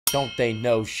Don't they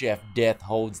know Chef Death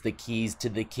holds the keys to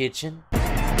the kitchen?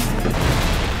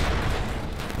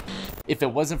 If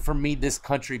it wasn't for me, this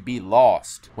country'd be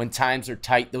lost. When times are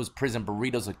tight, those prison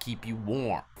burritos will keep you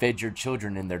warm. Fed your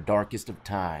children in their darkest of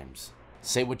times.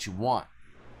 Say what you want,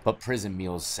 but prison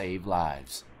meals save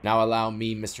lives. Now allow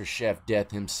me, Mr. Chef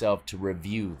Death himself, to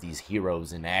review these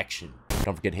heroes in action.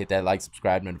 Don't forget to hit that like,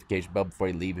 subscribe, notification bell before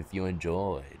you leave if you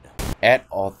enjoyed. At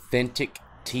Authentic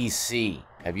TC.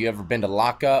 Have you ever been to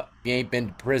lockup? If you ain't been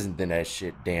to prison, then that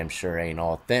shit damn sure ain't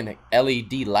authentic.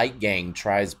 LED Light Gang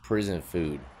tries prison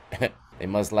food. They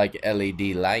must like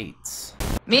LED lights.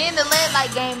 Me and the Lead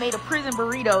Light Gang made a prison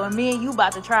burrito, and me and you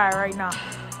about to try it right now.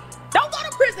 Don't go to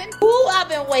prison! Ooh, I've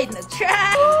been waiting to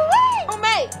try. Oh,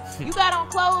 mate, you got on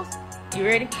clothes? You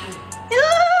ready?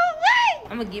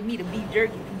 I'm gonna give me the beef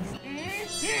jerky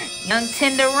piece. Young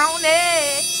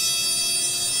tenderoni.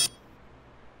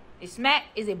 It smack?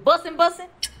 Is it bussin'?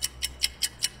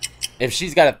 If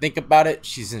she's got to think about it,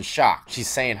 she's in shock. She's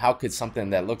saying, how could something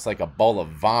that looks like a bowl of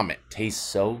vomit taste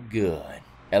so good?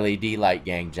 LED Light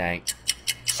Gang jank.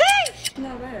 Sheesh!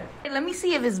 Not bad. Hey, let me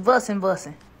see if it's bussin'.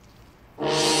 Bussin'.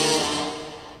 Sheesh!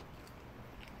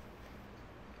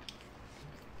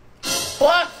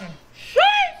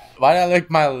 Why did I lick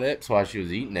my lips while she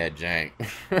was eating that jank?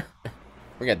 We're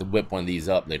gonna have to whip one of these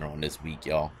up later on this week,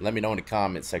 y'all. Let me know in the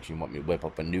comment section you want me to whip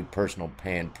up a new personal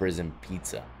pan prison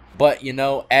pizza. But, you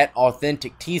know, at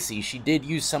Authentic TC, she did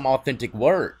use some authentic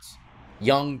words.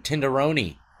 Young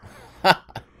tenderoni.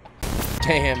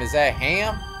 Damn, is that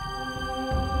ham?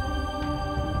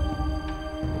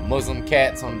 Muslim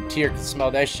cats on the tier can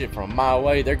smell that shit from a mile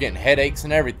away. They're getting headaches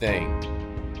and everything.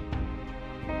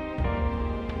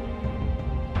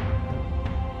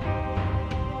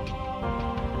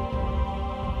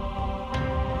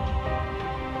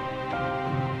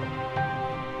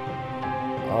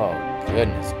 Oh,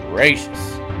 goodness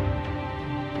gracious.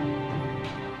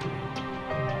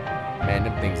 Man,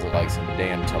 them things look like some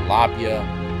damn tilapia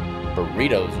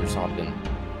burritos or something.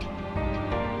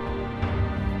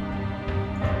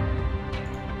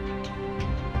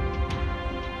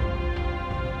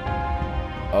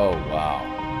 Oh, wow.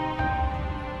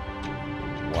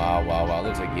 Wow.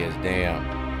 Looks like he has damn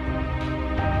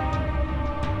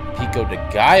pico de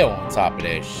gallo on top of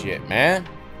that shit, man.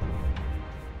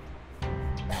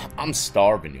 I'm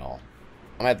starving, y'all.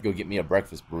 I'm gonna have to go get me a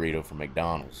breakfast burrito from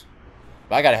McDonald's.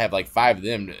 But I gotta have like 5 of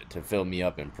them to fill me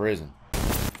up in prison.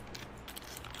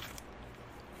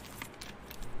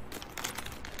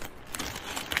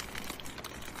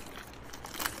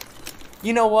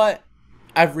 You know what?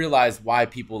 I've realized why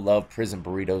people love prison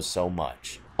burritos so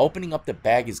much. Opening up the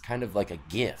bag is kind of like a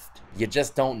gift. You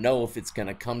just don't know if it's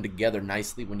gonna come together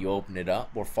nicely when you open it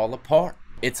up or fall apart.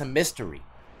 It's a mystery.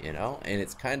 You know, and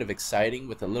it's kind of exciting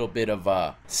with a little bit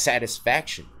of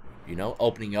satisfaction, you know,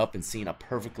 opening up and seeing a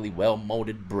perfectly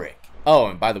well-molded brick. Oh,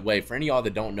 and by the way, for any of y'all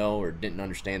that don't know or didn't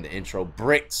understand the intro,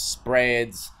 bricks,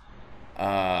 spreads,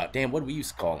 damn, what do we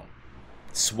used to call them?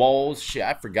 Swoles, shit,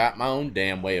 I forgot my own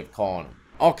damn way of calling them.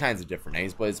 All kinds of different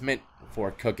names, but it's meant for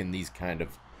cooking these kind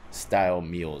of style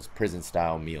meals,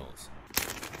 prison-style meals.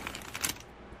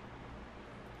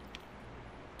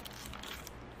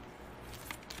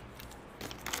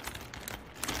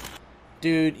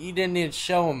 Dude, you didn't even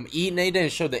show them eating. They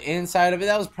didn't show the inside of it.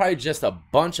 That was probably just a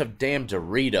bunch of damn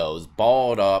Doritos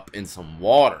balled up in some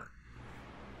water.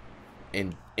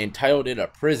 And entitled it a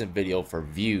prison video for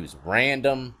views.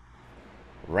 Randoms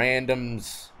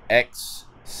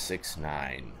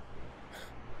X69.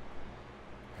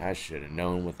 I should have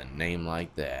known with a name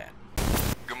like that.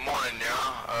 Good morning,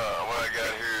 y'all. What I got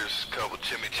here is a couple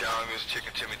chimichangas,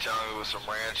 chicken chimichanga with some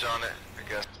ranch on it, I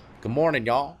guess. Good morning,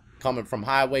 y'all. Coming from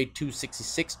Highway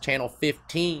 266, Channel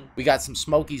 15. We got some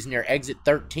Smokies near Exit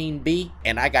 13B,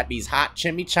 and I got these hot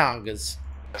chimichangas.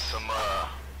 Got some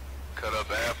cut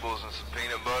up apples and some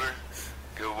peanut butter.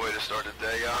 Good way to start the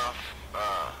day off.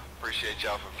 Appreciate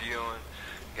y'all for viewing.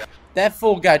 That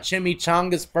fool got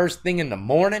chimichangas first thing in the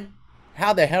morning?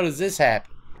 How the hell does this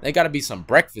happen? They gotta be some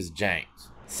breakfast janks.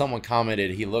 Someone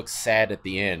commented he looks sad at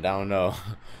the end. I don't know.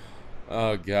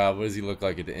 Oh God, what does he look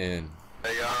like at the end?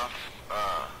 Day off.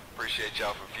 Appreciate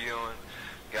y'all for viewing.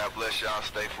 God bless y'all.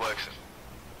 Stay flexing.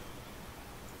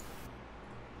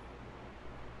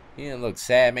 He didn't look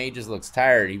sad, man. He just looks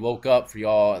tired. He woke up for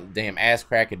y'all damn ass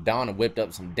crack at dawn and whipped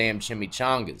up some damn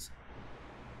chimichangas.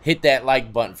 Hit that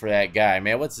like button for that guy,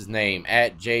 man. What's his name?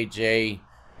 At JJJ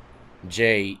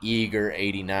Eager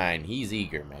 89. He's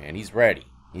eager, man. He's ready.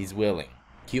 He's willing.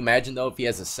 Can you imagine though if he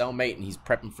has a cellmate and he's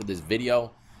prepping for this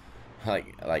video?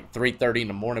 Like 3:30 in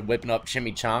the morning whipping up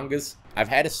chimichangas? I've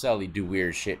had a cellie do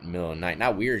weird shit in the middle of the night.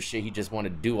 Not weird shit, he just wanted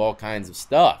to do all kinds of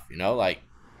stuff, you know, like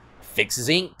fix his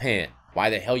ink pen. Why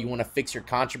the hell you want to fix your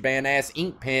contraband ass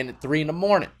ink pen at 3 in the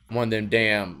morning? One of them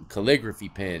damn calligraphy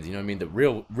pens, you know what I mean? The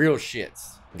real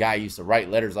shits. Guy used to write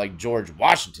letters like George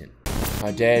Washington.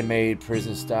 My dad made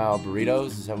prison style burritos,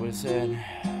 is that what it said?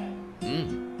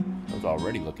 Those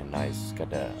already looking nice. Got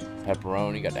the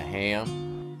pepperoni, got the ham.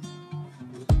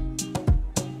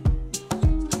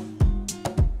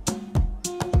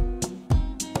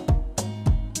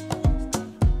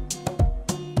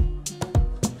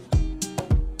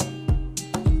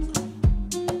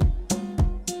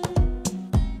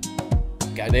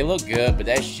 They look good, but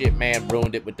that shit, man,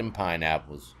 ruined it with them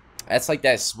pineapples. That's like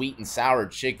that sweet and sour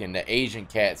chicken the Asian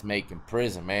cats make in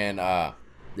prison, man.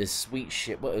 This sweet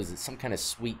shit, what was it? Some kind of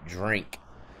sweet drink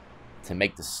to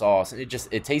make the sauce. And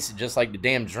it tasted just like the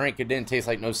damn drink. It didn't taste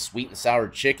like no sweet and sour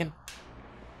chicken.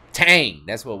 Tang,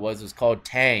 that's what it was. It was called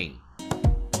Tang.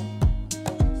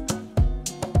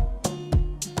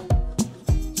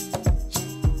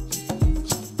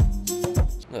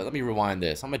 Let me rewind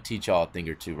this. I'm gonna teach y'all a thing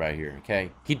or two right here, okay?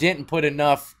 He didn't put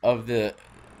enough of the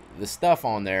stuff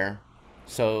on there,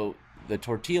 so the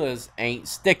tortillas ain't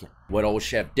sticking. What old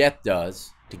Chef Death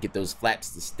does to get those flaps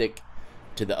to stick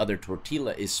to the other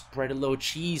tortilla is spread a little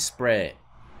cheese spread.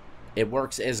 It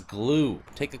works as glue.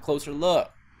 Take a closer look.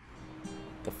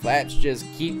 The flaps just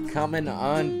keep coming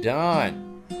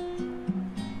undone.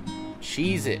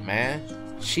 Cheese it,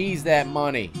 man. Cheese that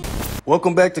money.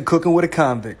 Welcome back to Cooking with a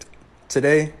Convict.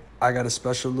 Today, I got a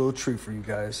special little treat for you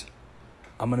guys.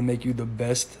 I'm gonna make you the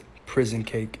best prison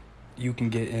cake you can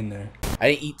get in there. I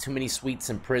didn't eat too many sweets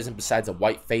in prison besides a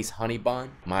white face honey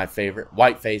bun. My favorite.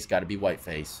 White face, gotta be white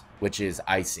face, which is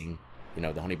icing. You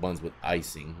know, the honey buns with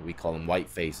icing. We call them white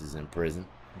faces in prison.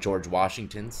 George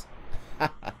Washington's.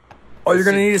 All you're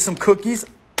gonna need is some cookies.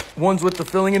 Ones with the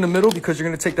filling in the middle, because you're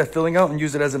gonna take that filling out and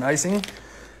use it as an icing.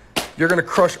 You're gonna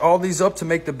crush all these up to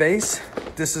make the base.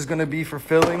 This is gonna be for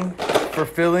filling,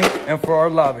 and for our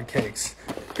lava cakes.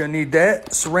 You're gonna need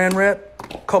that, saran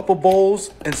wrap, couple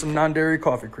bowls, and some non-dairy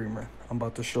coffee creamer. I'm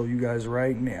about to show you guys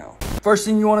right now. First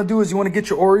thing you wanna do is you wanna get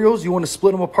your Oreos. You wanna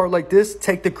split them apart like this.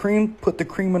 Take the cream, put the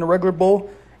cream in a regular bowl,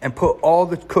 and put all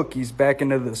the cookies back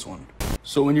into this one.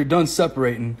 So when you're done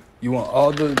separating, you want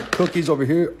all the cookies over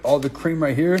here, all the cream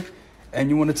right here, and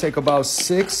you wanna take about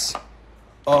six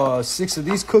of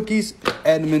these cookies,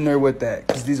 add them in there with that,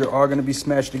 because these are all going to be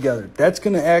smashed together. That's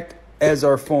going to act as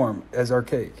our form, as our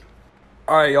cake.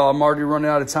 All right, y'all, I'm already running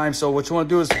out of time, so what you want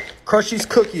to do is crush these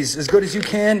cookies as good as you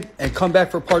can and come back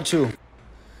for part 2.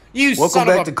 Welcome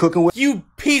back to Cooking with... You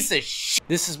piece of shit.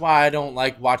 This is why I don't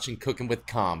like watching Cooking with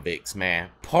Convicts, man.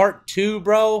 Part 2,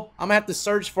 bro? I'm gonna have to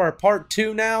search for a part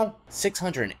 2 now?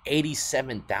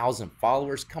 687,000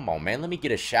 followers? Come on, man. Let me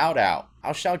get a shout out.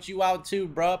 I'll shout you out too,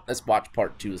 bro. Let's watch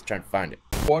part 2. Let's try to find it.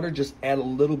 Water, just add a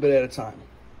little bit at a time.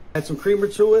 Add some creamer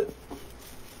to it.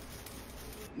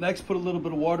 Next, put a little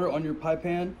bit of water on your pie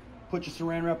pan. Put your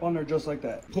saran wrap on there just like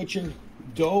that. Put your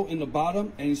dough in the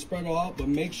bottom and you spread it all out, but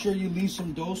make sure you leave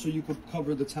some dough so you can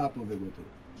cover the top of it with it.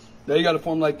 Now you got to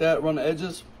form like that, run the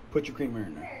edges, put your creamer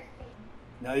in there.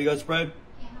 Now you got spread,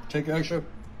 take your extra,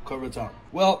 cover the top.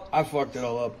 Well, I fucked it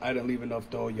all up. I didn't leave enough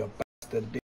dough, you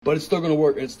bastard. But it's still going to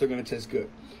work, it's still going to taste good.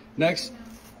 Next,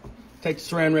 take the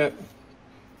saran wrap,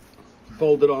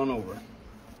 fold it on over.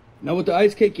 Now with the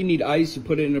ice cake, you need ice. You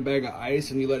put it in a bag of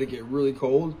ice and you let it get really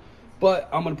cold. But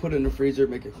I'm going to put it in the freezer,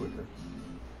 make it quicker.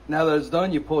 Now that it's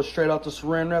done, you pull it straight out the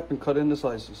saran wrap and cut it into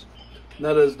slices.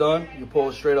 Now that it's done, you pull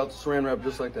it straight out the saran wrap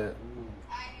just like that.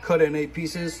 Cut it in 8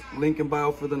 pieces, link in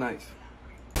bio for the knife.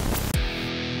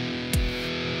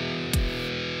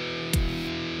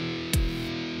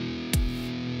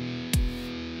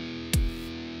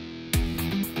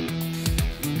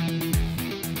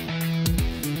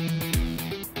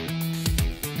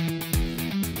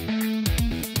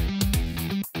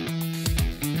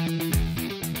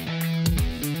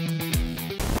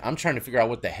 I'm trying to figure out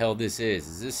what the hell this is.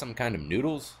 Is this some kind of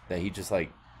noodles that he just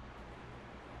like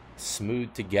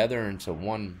smoothed together into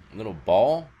one little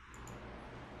ball?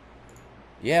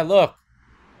 Yeah, look.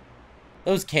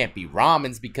 Those can't be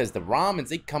ramens, because the ramens,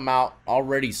 they come out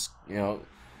already, you know,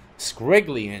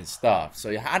 squiggly and stuff.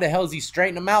 So how the hell is he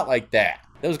straightening them out like that?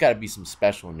 Those got to be some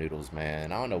special noodles,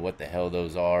 man. I don't know what the hell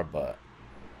those are, but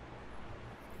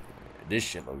this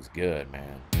shit looks good,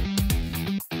 man.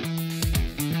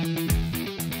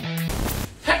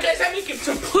 How guys, I'm making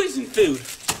some prison food.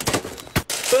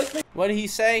 What did he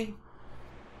say?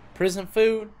 Prison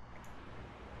food?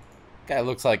 Guy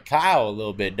looks like Kyle a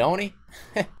little bit, don't he?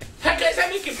 How guys, I'm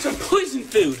making some prison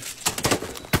food.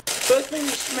 First, we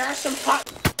smash some pot.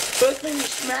 First maybe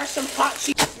smash some hot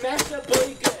cheese. Smash that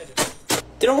really good.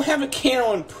 They don't have a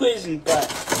candle in prison, but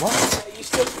What? you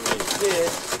still can use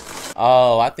this.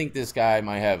 Oh, I think this guy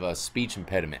might have a speech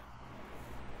impediment.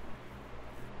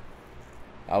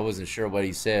 I wasn't sure what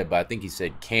he said, but I think he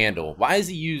said candle. Why is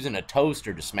he using a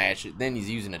toaster to smash it? Then he's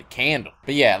using a candle.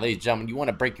 But yeah, ladies and gentlemen, you want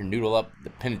to break your noodle up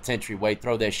the penitentiary way,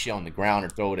 throw that shit on the ground or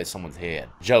throw it at someone's head.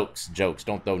 Jokes.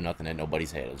 Don't throw nothing at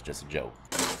nobody's head. It was just a joke.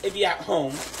 If you're at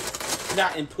home,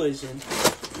 not in prison.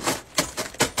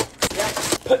 Now,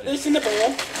 put this in the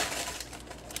bowl.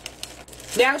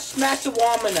 Now smash the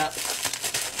ramen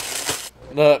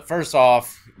up. Look, first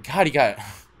off, God,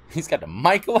 he's got the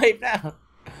microwave now.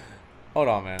 Hold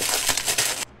on, man.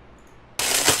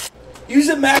 Use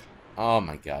a mac. Oh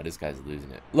my God, this guy's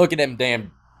losing it. Look at them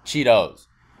damn Cheetos.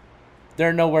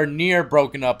 They're nowhere near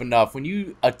broken up enough. When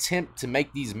you attempt to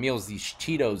make these meals, these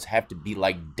Cheetos have to be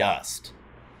like dust.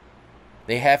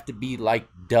 They have to be like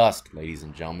dust, ladies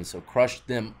and gentlemen. So crush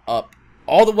them up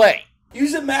all the way.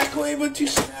 Use a microwave to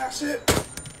smash it.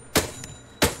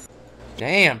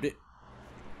 Damn, dude.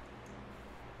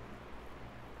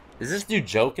 Is this dude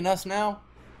joking us now?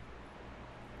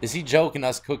 Is he joking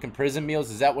us cooking prison meals?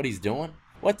 Is that what he's doing?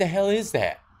 What the hell is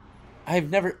that?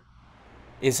 I've never...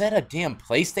 Is that a damn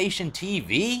PlayStation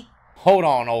TV? Hold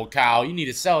on, old Kyle. You need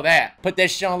to sell that. Put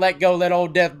that shit on Let Go, let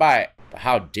Old Death buy it. But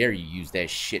how dare you use that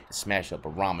shit to smash up a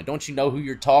ramen? Don't you know who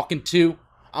you're talking to?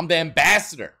 I'm the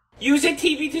ambassador. Use a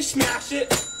TV to smash it.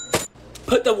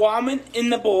 Put the ramen in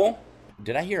the bowl.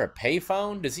 Did I hear a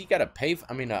payphone? Does he got a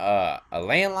a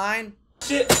landline?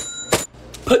 Shit.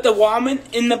 Put the ramen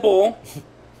in the bowl.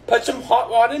 Put some hot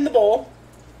water in the bowl.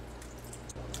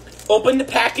 Open the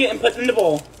packet and put it in the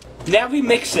bowl. Now we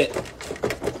mix it.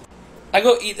 I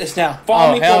go eat this now.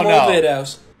 Follow me for more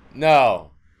videos.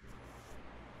 No.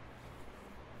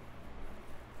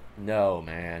 No,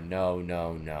 man.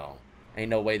 No. Ain't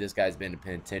no way this guy's been in the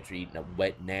penitentiary eating a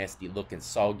wet, nasty looking,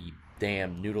 soggy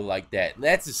damn noodle like that.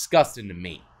 That's disgusting to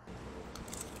me.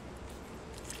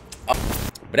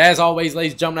 But as always,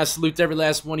 ladies and gentlemen, I salute every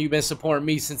last one of you who've been supporting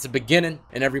me since the beginning.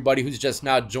 And everybody who's just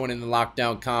now joining the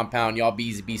lockdown compound. Y'all be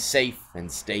easy, be safe, and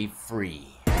stay free.